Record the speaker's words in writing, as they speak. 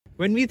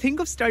When we think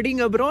of studying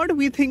abroad,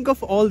 we think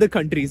of all the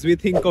countries. We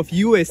think of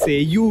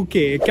USA,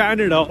 UK,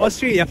 Canada,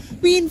 Australia.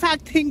 We in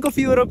fact think of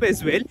Europe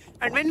as well.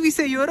 And when we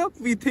say Europe,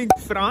 we think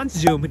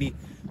France, Germany.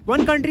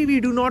 One country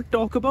we do not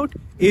talk about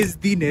is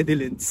the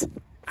Netherlands.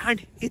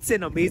 And it's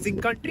an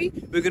amazing country.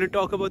 We're going to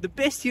talk about the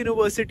best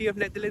university of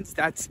Netherlands.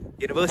 That's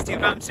University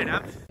of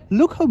Amsterdam.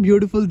 Look how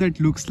beautiful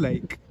that looks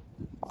like.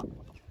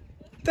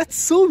 That's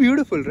so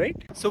beautiful,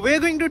 right? So we're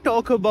going to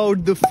talk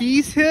about the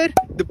fees here,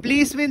 the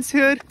placements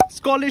here,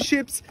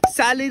 scholarships,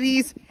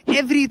 salaries,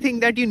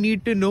 everything that you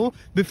need to know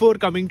before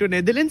coming to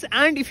Netherlands,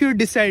 and if you're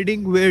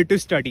deciding where to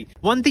study.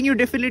 One thing you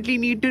definitely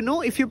need to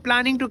know if you're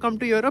planning to come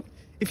to Europe,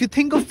 if you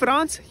think of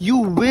France, you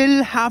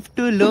will have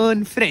to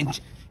learn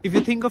French. If you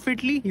think of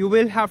Italy, you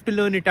will have to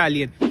learn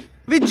Italian.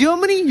 With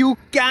Germany, you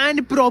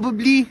can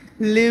probably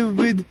live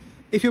with,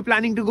 if you're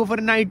planning to go for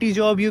an IT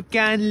job, you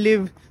can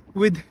live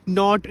with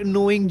not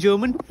knowing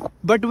German.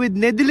 But with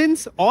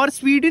Netherlands or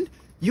Sweden,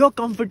 you're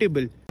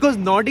comfortable, because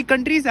Nordic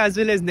countries as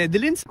well as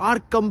Netherlands are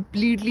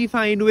completely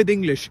fine with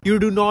English. You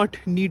do not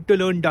need to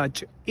learn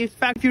Dutch. In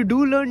fact, if you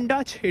do learn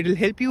Dutch, it will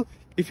help you.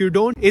 If you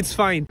don't, it's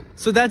fine.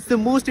 So that's the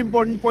most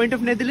important point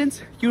of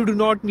Netherlands. You do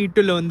not need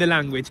to learn the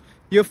language.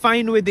 You're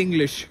fine with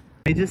English.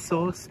 I just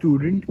saw a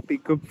student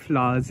pick up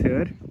flowers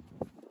here. If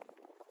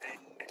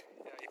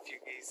you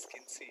guys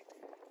can see,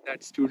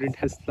 that student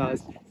has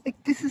flowers.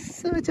 Like, this is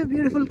such a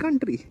beautiful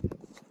country.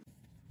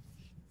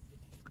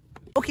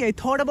 Okay, I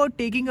thought about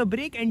taking a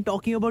break and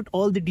talking about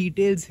all the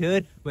details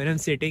here when I'm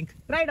sitting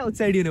right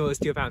outside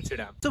University of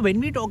Amsterdam. So when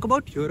we talk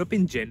about Europe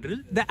in general,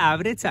 the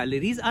average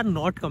salaries are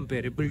not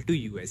comparable to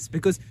US,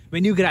 because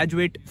when you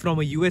graduate from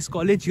a US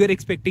college, you're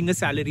expecting a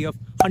salary of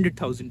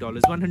 $100,000,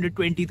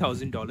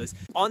 $120,000.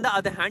 On the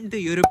other hand,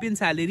 the European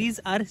salaries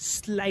are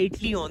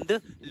slightly on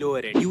the lower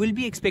end. You will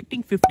be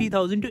expecting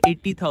 50,000 to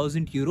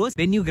 80,000 euros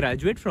when you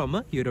graduate from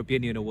a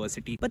European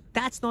university. But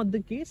that's not the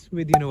case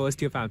with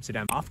University of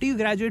Amsterdam. After you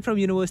graduate from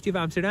University of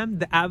Amsterdam,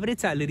 the average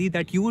salary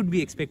that you would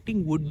be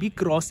expecting would be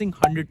crossing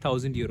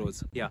 100,000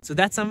 euros. Yeah, so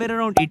that's somewhere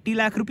around 80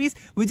 lakh rupees,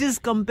 which is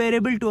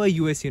comparable to a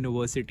US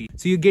university.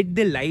 So you get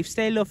the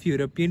lifestyle of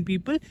European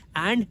people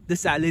and the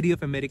salary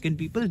of American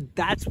people.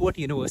 That's what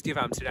University of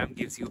Amsterdam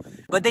gives you.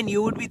 But then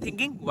you would be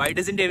thinking, why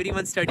doesn't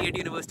everyone study at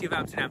University of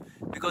Amsterdam?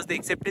 Because the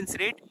acceptance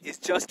rate is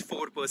just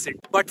 4%.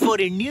 But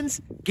for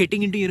Indians,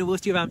 getting into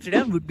University of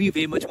Amsterdam would be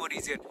way much more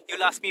easier.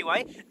 You'll ask me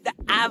why? The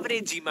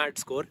average GMAT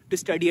score to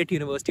study at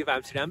University of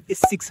Amsterdam is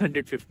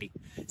 650.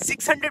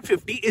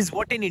 650 is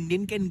what an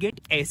Indian can get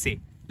essay.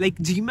 Like,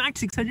 GMAT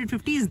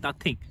 650 is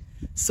nothing.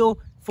 So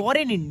for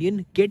an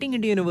Indian, getting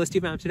into University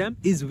of Amsterdam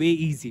is way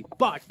easy.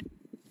 But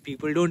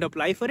people don't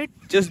apply for it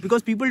just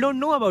because people don't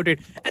know about it.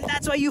 And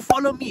that's why you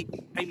follow me.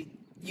 I mean,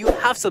 you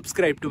have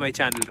subscribed to my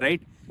channel,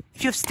 right?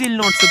 If you've still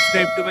not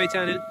subscribed to my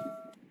channel,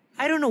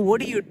 I don't know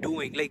what are you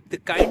doing. Like, the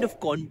kind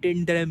of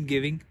content that I'm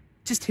giving,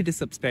 just hit a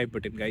subscribe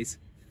button, guys.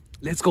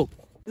 Let's go.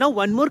 Now,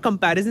 one more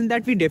comparison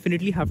that we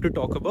definitely have to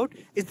talk about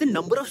is the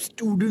number of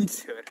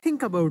students here.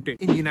 Think about it.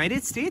 In the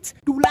United States,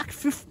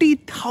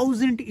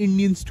 250,000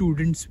 Indian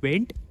students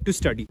went to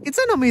study. It's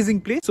an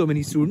amazing place. So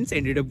many students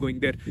ended up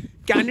going there.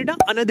 Canada,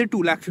 another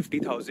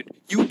 250,000.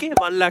 UK,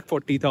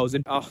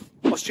 140,000.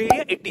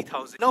 Australia,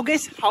 80,000. Now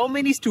guess how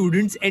many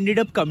students ended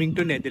up coming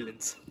to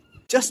Netherlands?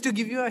 Just to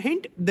give you a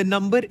hint, the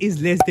number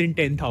is less than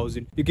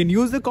 10,000. You can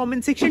use the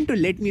comment section to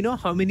let me know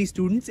how many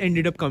students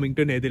ended up coming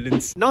to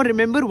Netherlands. Now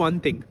remember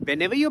one thing,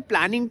 whenever you're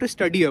planning to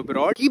study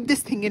abroad, keep this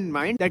thing in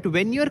mind that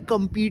when you're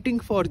competing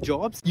for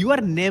jobs, you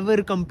are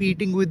never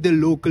competing with the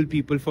local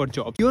people for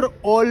jobs. You're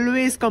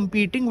always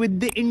competing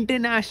with the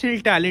international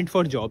talent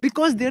for jobs,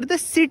 because they're the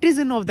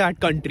citizen of that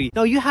country.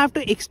 Now you have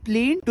to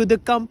explain to the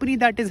company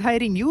that is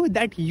hiring you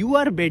that you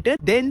are better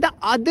than the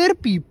other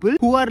people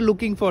who are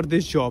looking for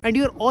this job. And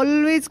you're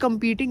always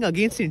competing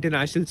against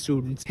international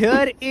students.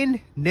 Here in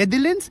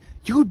Netherlands,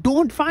 you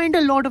don't find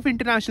a lot of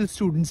international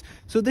students.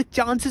 So the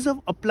chances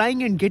of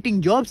applying and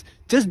getting jobs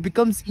just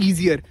becomes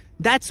easier.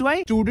 That's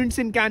why students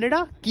in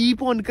Canada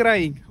keep on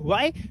crying.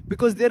 Why?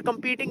 Because they're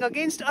competing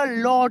against a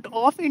lot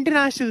of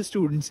international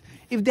students.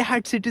 If they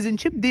had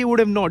citizenship, they would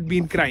have not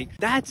been crying.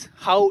 That's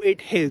how it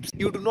helps.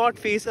 You do not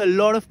face a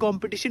lot of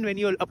competition when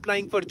you're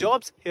applying for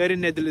jobs here in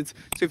Netherlands.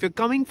 So if you're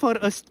coming for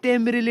a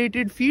STEM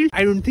related field,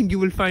 I don't think you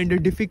will find a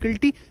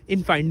difficulty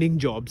in finding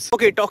jobs.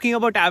 Okay, talking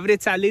about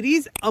average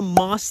salaries, a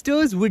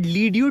master's would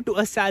lead you to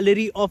a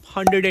salary of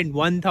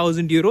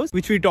 101,000 euros,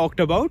 which we talked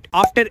about.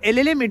 After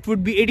LLM, it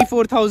would be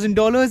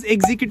 $84,000.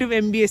 Executive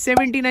MBA,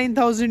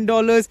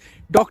 $79,000,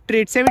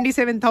 doctorate,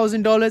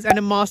 $77,000, and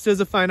a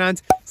Masters of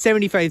Finance,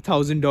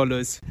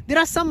 $75,000. There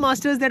are some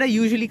masters that are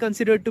usually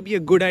considered to be a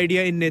good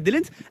idea in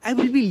Netherlands. I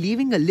will be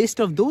leaving a list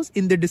of those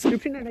in the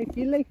description, and I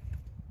feel like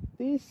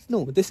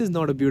this is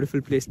not a beautiful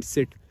place to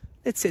sit.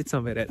 Let's sit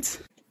somewhere else.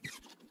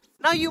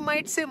 Now you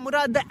might say,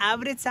 Murad, the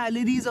average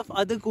salaries of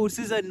other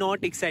courses are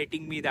not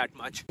exciting me that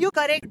much. You're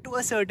correct to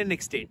a certain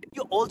extent.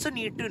 You also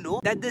need to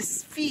know that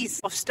this fees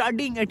of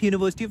studying at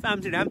University of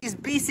Amsterdam is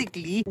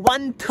basically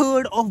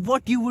 1/3 of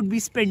what you would be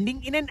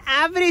spending in an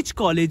average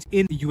college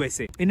in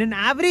USA. In an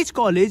average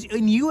college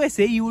in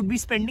USA, you would be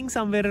spending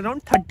somewhere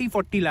around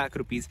 30-40 lakh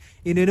rupees.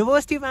 In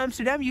University of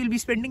Amsterdam, you'll be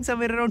spending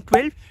somewhere around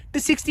 12 to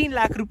 16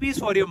 lakh rupees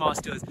for your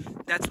masters.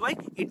 That's why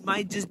it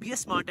might just be a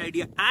smart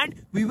idea. And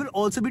we will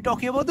also be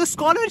talking about the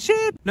scholarship.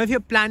 Now, if you're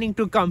planning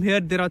to come here,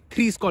 there are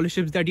 3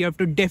 scholarships that you have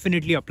to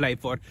definitely apply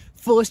for.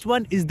 First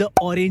one is the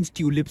Orange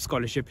Tulip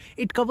Scholarship.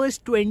 It covers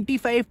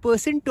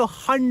 25% to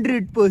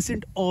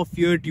 100% of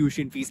your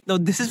tuition fees. Now,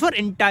 this is for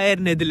entire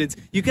Netherlands.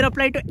 You can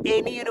apply to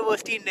any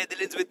university in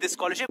Netherlands with this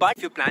scholarship. But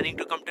if you're planning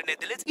to come to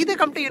Netherlands, either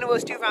come to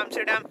University of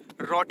Amsterdam,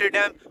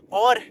 Rotterdam,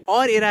 or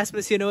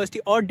Erasmus University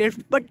or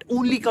Delft, but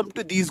only come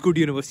to these good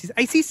universities.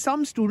 I see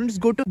some students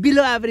go to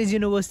below average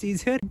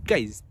universities here.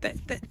 Guys,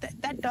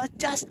 that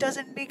just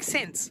doesn't make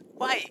sense.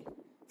 Why?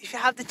 If you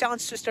have the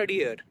chance to study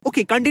here.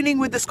 Okay, continuing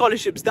with the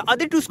scholarships. The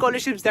other 2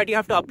 scholarships that you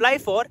have to apply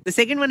for. The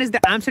second one is the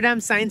Amsterdam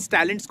Science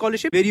Talent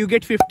Scholarship, where you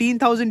get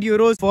 15,000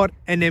 euros for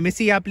an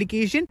MSc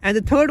application. And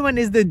the third one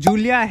is the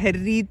Julia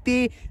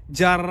Herite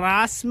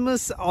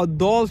Jarasmus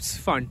Adolfs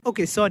Fund.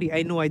 Okay, sorry,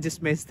 I know I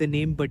just messed the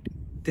name, but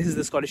this is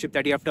the scholarship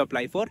that you have to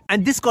apply for.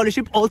 And this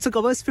scholarship also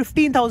covers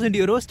 15,000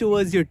 euros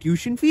towards your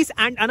tuition fees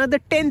and another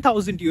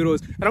 10,000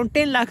 euros, around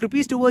 10 lakh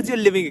rupees towards your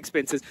living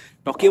expenses.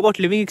 Talking about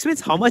living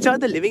expense, how much are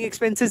the living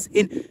expenses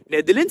in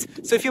Netherlands?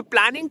 So if you're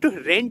planning to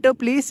rent a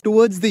place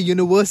towards the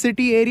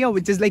university area,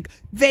 which is like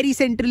very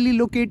centrally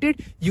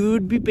located, you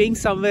would be paying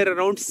somewhere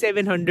around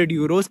 700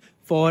 euros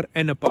for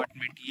an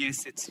apartment.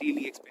 Yes, it's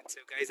really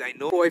expensive, guys. I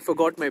know. Oh, I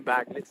forgot my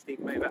bag. Let's take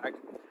my bag.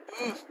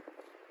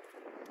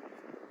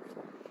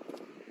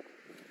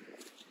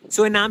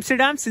 So in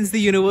Amsterdam, since the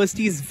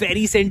university is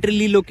very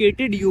centrally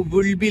located, you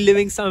will be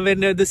living somewhere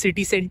near the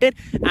city center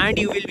and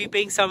you will be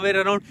paying somewhere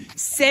around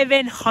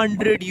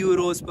 700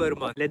 euros per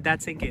month. Let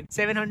that sink in.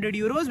 700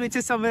 euros, which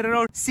is somewhere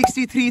around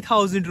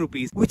 63,000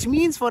 rupees, which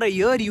means for a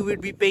year you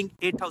would be paying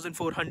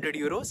 8,400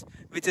 euros,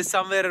 which is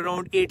somewhere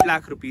around 8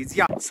 lakh rupees.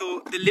 Yeah,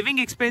 so the living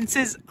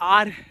expenses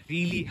are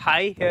really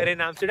high here in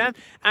Amsterdam,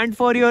 and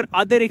for your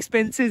other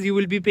expenses, you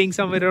will be paying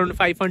somewhere around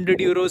 500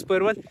 euros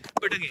per month.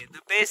 But again, the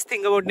best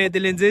thing about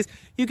Netherlands is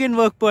you can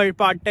work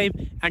part-time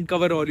and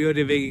cover all your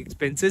living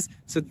expenses.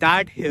 So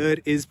that here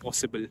is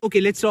possible.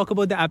 Okay, let's talk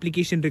about the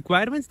application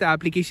requirements. The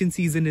application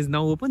season is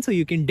now open, so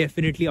you can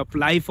definitely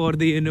apply for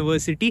the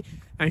university.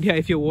 And yeah,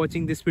 if you're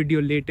watching this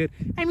video later,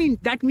 I mean,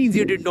 that means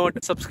you did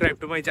not subscribe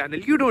to my channel.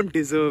 You don't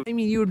deserve. I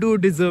mean, you do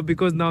deserve,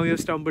 because now you've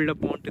stumbled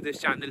upon to this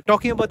channel.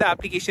 Talking about the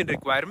application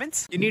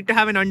requirements, you need to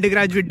have an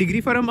undergraduate degree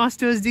for a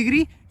master's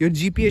degree. Your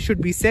GPA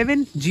should be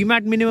 7.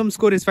 GMAT minimum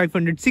score is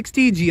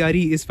 560.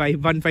 GRE is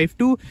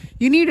 152.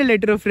 You need a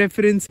letter of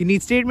reference. You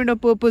need statement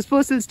of purpose,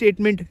 personal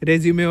statement,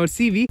 resume or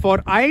CV. For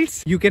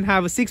IELTS, you can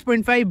have a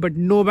 6.5 but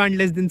no band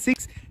less than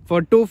 6.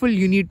 For TOEFL,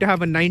 you need to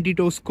have a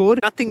 92 score,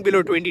 nothing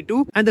below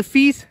 22. And the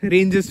fees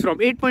ranges from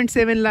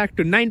 8.7 lakh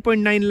to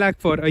 9.9 lakh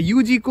for a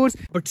UG course.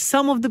 But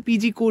some of the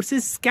PG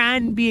courses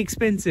can be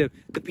expensive.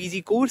 The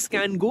PG course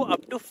can go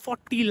up to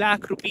 40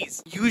 lakh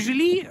rupees.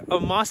 Usually, a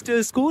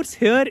master's course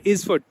here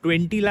is for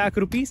 20 lakh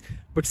rupees.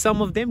 But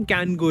some of them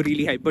can go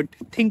really high. But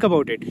think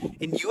about it.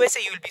 In USA,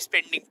 you will be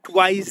spending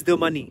twice the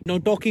money. Now,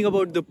 talking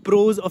about the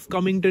pros of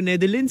coming to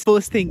Netherlands,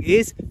 first thing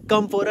is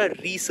come for a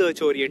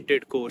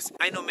research-oriented course.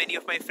 I know many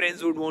of my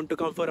friends would want to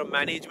come for a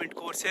management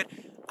course here.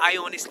 I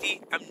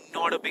honestly am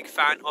not a big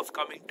fan of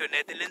coming to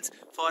Netherlands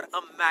for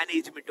a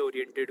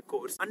management-oriented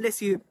course.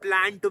 Unless you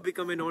plan to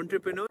become an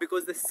entrepreneur,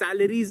 because the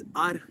salaries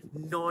are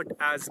not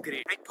as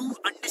great. I do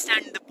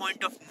understand the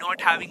point of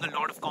not having a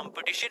lot of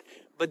competition,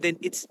 but then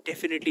it's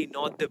definitely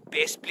not the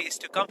best place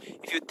to come.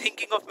 If you're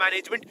thinking of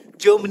management,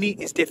 Germany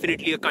is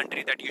definitely a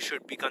country that you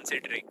should be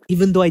considering.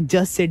 Even though I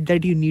just said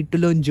that you need to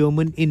learn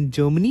German in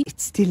Germany, it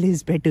still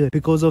is better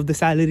because of the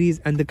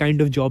salaries and the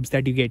kind of jobs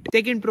that you get.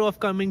 Second pro of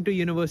coming to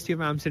University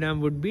of Amsterdam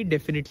would be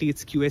definitely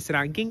its QS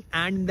ranking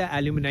and the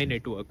alumni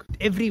network.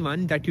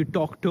 Everyone that you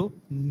talk to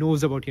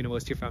knows about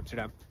University of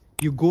Amsterdam.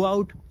 You go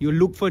out, you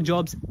look for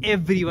jobs,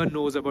 everyone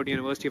knows about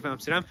University of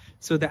Amsterdam.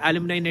 So the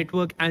alumni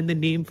network and the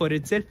name for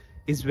itself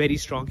is very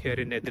strong here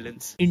in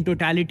Netherlands. In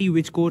totality,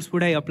 which course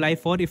would I apply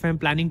for if I'm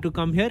planning to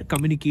come here?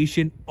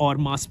 Communication or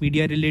mass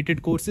media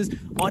related courses,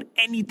 or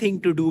anything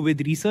to do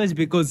with research,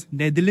 because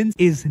Netherlands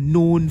is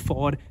known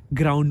for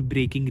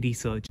groundbreaking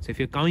research. So if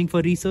you're coming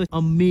for research,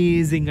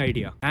 amazing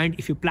idea. And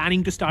if you're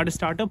planning to start a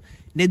startup,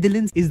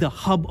 Netherlands is the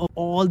hub of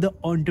all the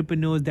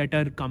entrepreneurs that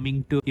are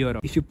coming to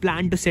Europe. If you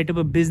plan to set up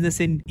a business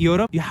in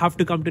Europe, you have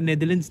to come to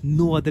Netherlands.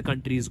 No other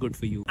country is good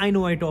for you. I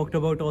know I talked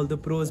about all the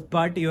pros,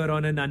 but you're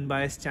on an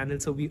unbiased channel,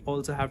 so we also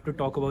also have to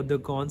talk about the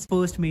cons.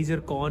 First major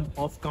con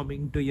of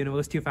coming to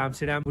University of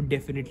Amsterdam would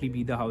definitely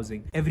be the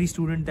housing. Every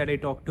student that I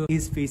talk to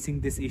is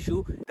facing this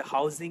issue. The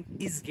housing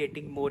is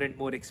getting more and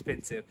more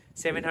expensive.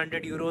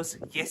 700 euros,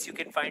 yes, you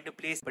can find a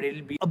place, but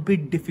it'll be a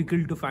bit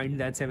difficult to find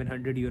that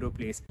 700 euro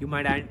place. You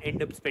might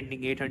end up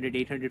spending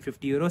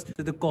 850 euros.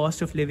 So the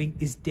cost of living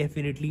is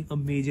definitely a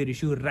major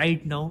issue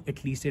right now,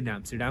 at least in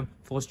Amsterdam,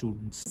 for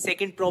students.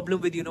 Second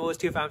problem with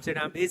University of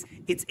Amsterdam is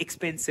it's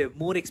expensive,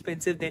 more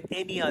expensive than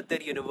any other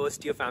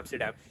University of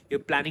Amsterdam.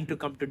 You're planning to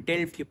come to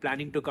Delft, you're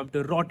planning to come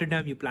to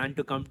Rotterdam, you plan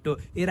to come to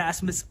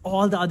Erasmus,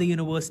 all the other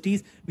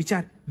universities which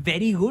are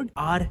very good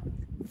are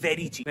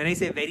very cheap. When I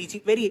say very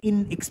cheap, very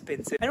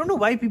inexpensive. I don't know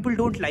why people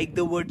don't like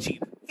the word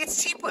cheap.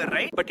 It's cheaper,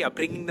 right? But yeah,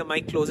 bringing the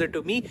mic closer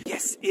to me,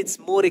 yes, it's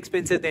more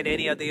expensive than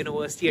any other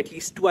university, at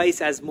least twice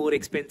as more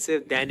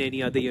expensive than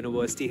any other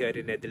university here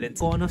in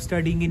Netherlands. Con of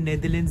studying in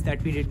Netherlands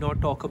that we did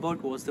not talk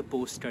about was the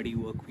post-study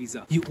work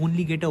visa. You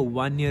only get a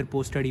 1-year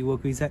post-study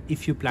work visa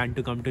if you plan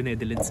to come to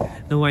Netherlands.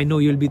 Now I know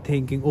you'll be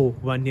thinking, oh,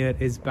 1 year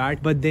is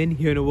bad, but then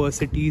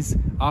universities,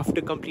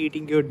 after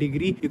completing your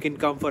degree, you can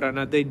come for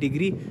another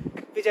degree,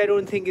 which I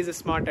don't think is a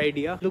smart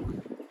idea. Look,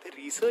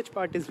 research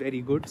part is very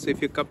good, so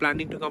if you're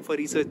planning to come for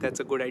research, that's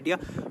a good idea,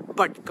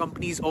 but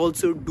companies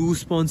also do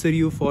sponsor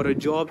you for a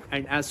job,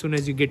 and as soon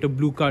as you get a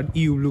blue card,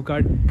 EU blue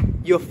card,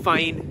 you're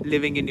fine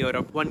living in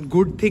Europe. One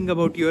good thing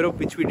about Europe,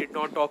 which we did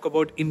not talk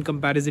about in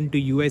comparison to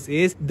US,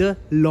 is the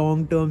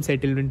long-term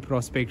settlement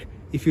prospect.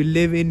 If you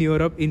live in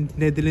Europe, in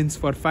Netherlands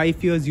for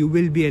 5 years, you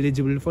will be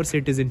eligible for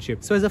citizenship.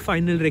 So as a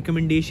final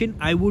recommendation,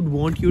 I would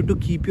want you to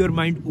keep your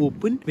mind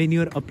open when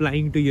you're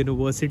applying to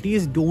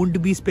universities.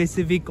 Don't be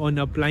specific on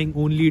applying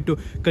only to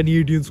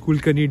Canadian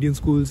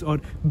schools or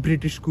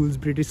British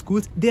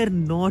schools. They're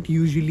not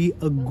usually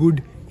a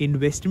good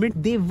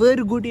investment. They were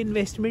good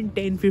investment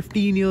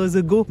 10-15 years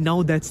ago.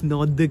 Now that's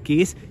not the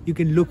case. You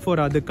can look for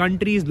other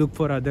countries, look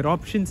for other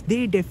options.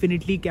 They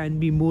definitely can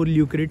be more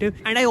lucrative.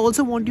 And I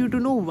also want you to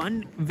know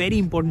one very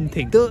important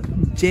thing. The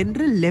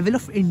general level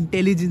of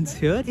intelligence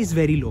here is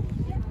very low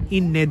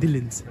in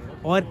Netherlands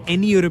or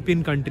any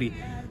European country.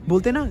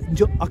 बोलते हैं ना,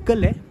 जो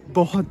अकल है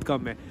बहुत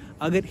कम है.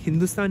 अगर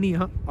हिंदुस्तानी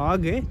यहाँ आ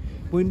गए,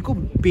 वो इनको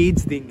बेच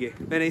देंगे.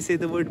 When I say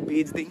the word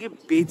बेच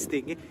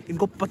देंगे,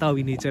 इनको पता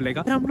भी नहीं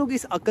चलेगा. अगर हम लोग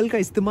इस अकल का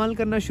इस्तेमाल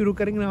करना शुरू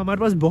करेंगे ना, हमारे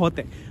पास बहुत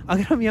है.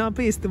 अगर हम यहाँ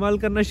पे इस्तेमाल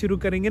करना शुरू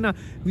करेंगे ना,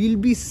 we'll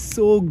be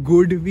so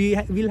good.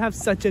 We'll have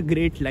such a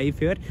great life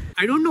here.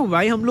 I don't know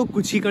why हम लोग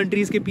कुछ ही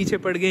कंट्रीज के पीछे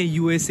पड़ गए.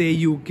 USA,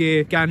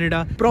 UK,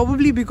 Canada.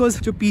 Probably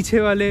because जो पीछे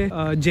वाले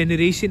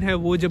generation है,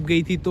 वो जब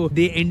गई थी तो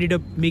they ended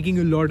up making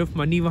a lot of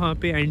money वहाँ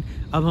पे, and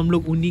अब हम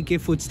लोग उन्हीं के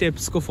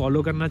footsteps को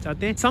follow करना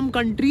चाहते हैं. Some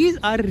countries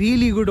are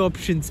really good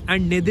options,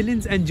 and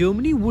Netherlands and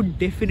Germany would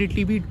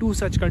definitely be two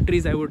such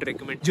countries I would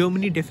recommend.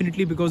 Germany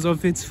definitely because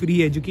of its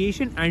free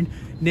education, and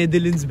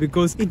Netherlands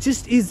because it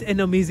just is an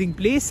amazing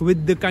place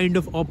with the kind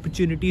of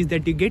opportunities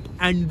that you get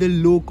and the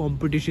low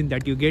competition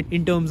that you get.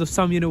 In terms of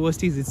some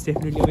universities, it's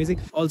definitely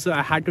amazing. Also,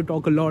 I had to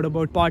talk a lot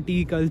about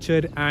party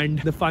culture and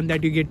the fun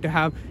that you get to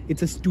have.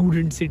 It's a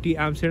student city,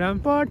 Amsterdam,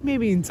 but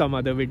maybe in some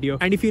other video.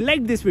 And if you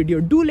liked this video,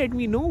 do let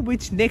me know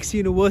which next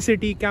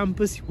university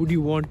campus would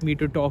you want me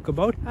to talk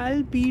about.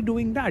 I'll be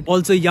doing that.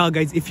 Also, yeah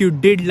guys, if you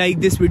did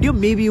like this video,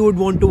 maybe you would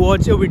want to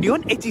watch a video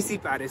on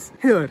HEC Paris.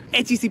 Here,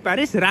 HEC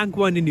Paris, rank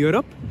 1 in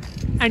Europe.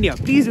 And yeah,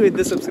 please hit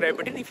the subscribe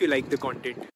button if you like the content.